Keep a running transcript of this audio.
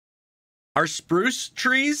Are spruce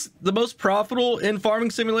trees the most profitable in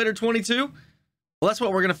Farming Simulator 22? Well, that's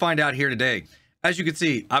what we're going to find out here today. As you can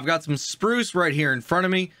see, I've got some spruce right here in front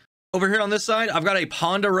of me. Over here on this side, I've got a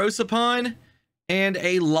ponderosa pine and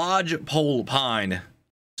a lodgepole pine.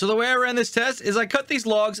 So the way I ran this test is I cut these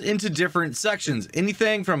logs into different sections,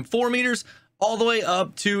 anything from 4 meters all the way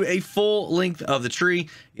up to a full length of the tree.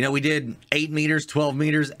 You know, we did 8 meters, 12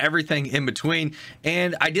 meters, everything in between.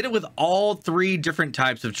 And I did it with all 3 different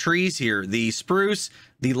types of trees here: the spruce,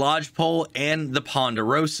 the lodgepole, and the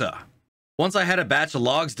ponderosa. Once I had a batch of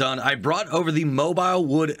logs done, I brought over the mobile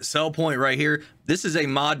wood sell point right here. This is a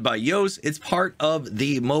mod by Yoast. It's part of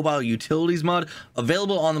the mobile utilities mod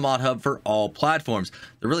available on the mod hub for all platforms.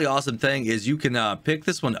 The really awesome thing is you can pick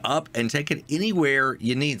this one up and take it anywhere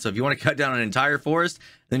you need. So if you want to cut down an entire forest,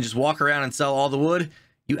 then just walk around and sell all the wood,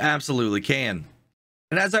 you absolutely can.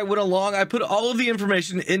 And as I went along, I put all of the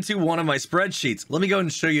information into one of my spreadsheets. Let me go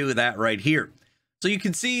and show you that right here. So you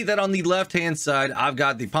can see that on the left-hand side, I've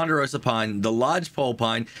got the ponderosa pine, the lodgepole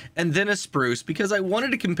pine, and then a spruce, because I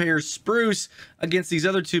wanted to compare spruce against these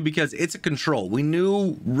other two because it's a control. We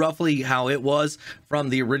knew roughly how it was from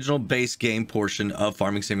the original base game portion of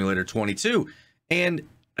Farming Simulator 22. And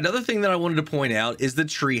another thing that I wanted to point out is the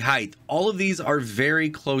tree height. All of these are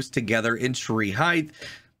very close together in tree height.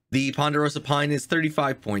 The ponderosa pine is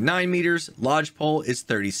 35.9 meters, lodgepole is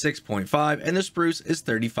 36.5, and the spruce is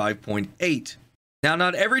 35.8. Now,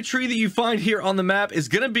 not every tree that you find here on the map is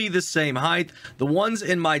going to be the same height. The ones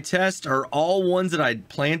in my test are all ones that I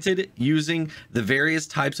planted using the various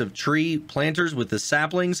types of tree planters with the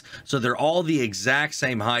saplings. So they're all the exact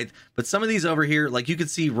same height. But some of these over here, like you can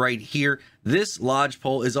see right here, this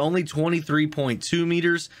lodgepole is only 23.2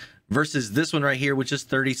 meters versus this one right here, which is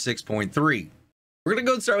 36.3. We're going to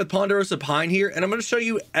go and start with ponderosa pine here, and I'm going to show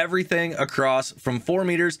you everything across from 4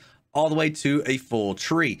 meters all the way to a full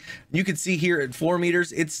tree. You can see here at 4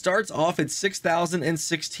 meters, it starts off at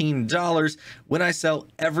 $6,016 when I sell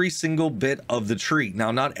every single bit of the tree.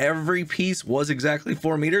 Now, not every piece was exactly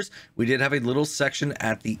 4 meters. We did have a little section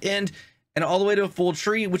at the end, and all the way to a full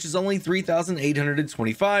tree, which is only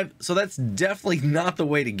 $3,825. So that's definitely not the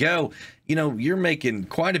way to go. You know, you're making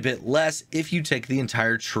quite a bit less if you take the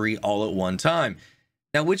entire tree all at one time.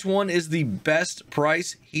 Now, which one is the best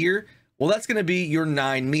price here? Well, that's going to be your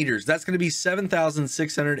 9 meters. That's going to be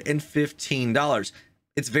 $7,615.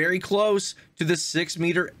 It's very close to the 6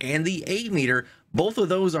 meter and the 8 meter. Both of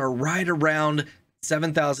those are right around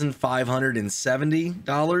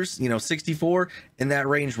 $7,570, you know, 64 in that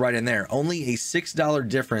range right in there. Only a $6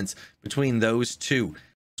 difference between those two.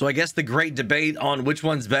 So I guess the great debate on which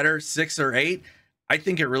one's better, 6 or 8, I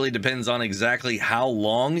think it really depends on exactly how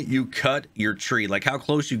long you cut your tree, like how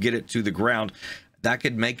close you get it to the ground. That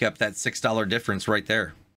could make up that $6 difference right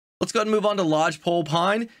there. Let's go ahead and move on to lodgepole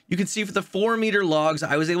pine. You can see for the 4 meter logs,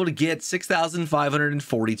 I was able to get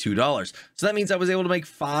 $6,542. So that means I was able to make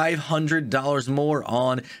 $500 more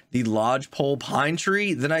on the lodgepole pine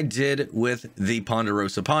tree than I did with the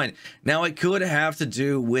ponderosa pine. Now, it could have to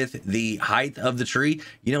do with the height of the tree.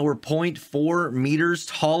 You know, we're 0.4 meters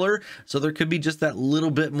taller, so there could be just that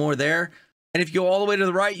little bit more there. And if you go all the way to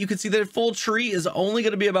the right, you can see that a full tree is only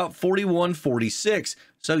going to be about 41.46.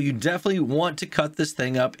 So you definitely want to cut this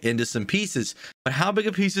thing up into some pieces. But how big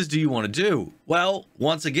of pieces do you want to do? Well,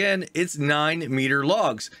 once again, it's 9 meter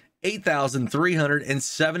logs.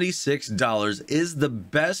 $8,376 is the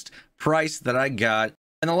best price that I got.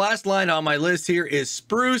 And the last line on my list here is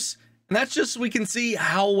spruce. And that's just so we can see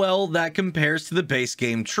how well that compares to the base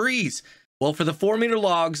game trees. Well, for the 4 meter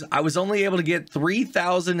logs, I was only able to get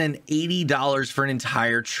 $3,080 for an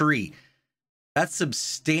entire tree. That's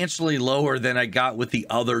substantially lower than I got with the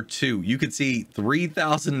other two. You could see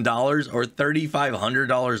 $3,000 or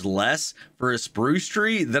 $3,500 less for a spruce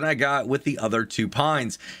tree than I got with the other two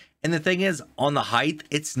pines. And the thing is, on the height,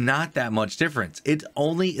 it's not that much difference. It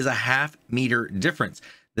only is a ½ meter difference.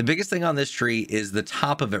 The biggest thing on this tree is the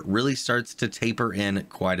top of it really starts to taper in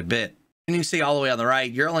quite a bit. And you see all the way on the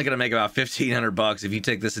right, you're only going to make about $1,500 if you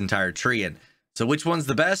take this entire tree in. So which one's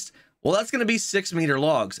the best? Well, that's going to be 6 meter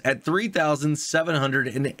logs at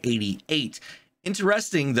 $3,788.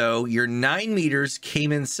 Interesting though, your 9 meters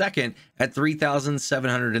came in second at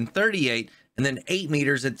 $3,738, and then 8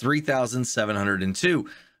 meters at $3,702.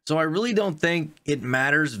 So I really don't think it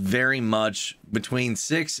matters very much between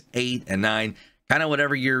 6, 8, and 9. Kind of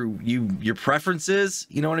whatever your preference is,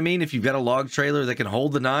 you know what I mean? If you've got a log trailer that can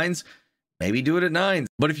hold the 9s, maybe do it at 9s.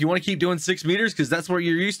 But if you want to keep doing 6 meters because that's what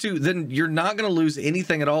you're used to, then you're not going to lose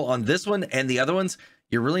anything at all on this one, and the other ones,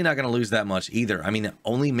 you're really not going to lose that much either. I mean,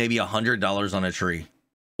 only maybe $100 on a tree.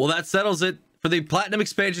 Well, that settles it. for the platinum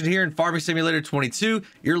expansion here in Farming Simulator 22,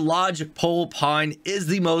 your lodgepole pine is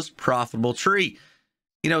the most profitable tree.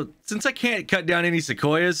 You know, since I can't cut down any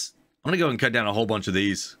sequoias, I'm gonna go and cut down a whole bunch of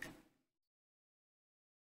these.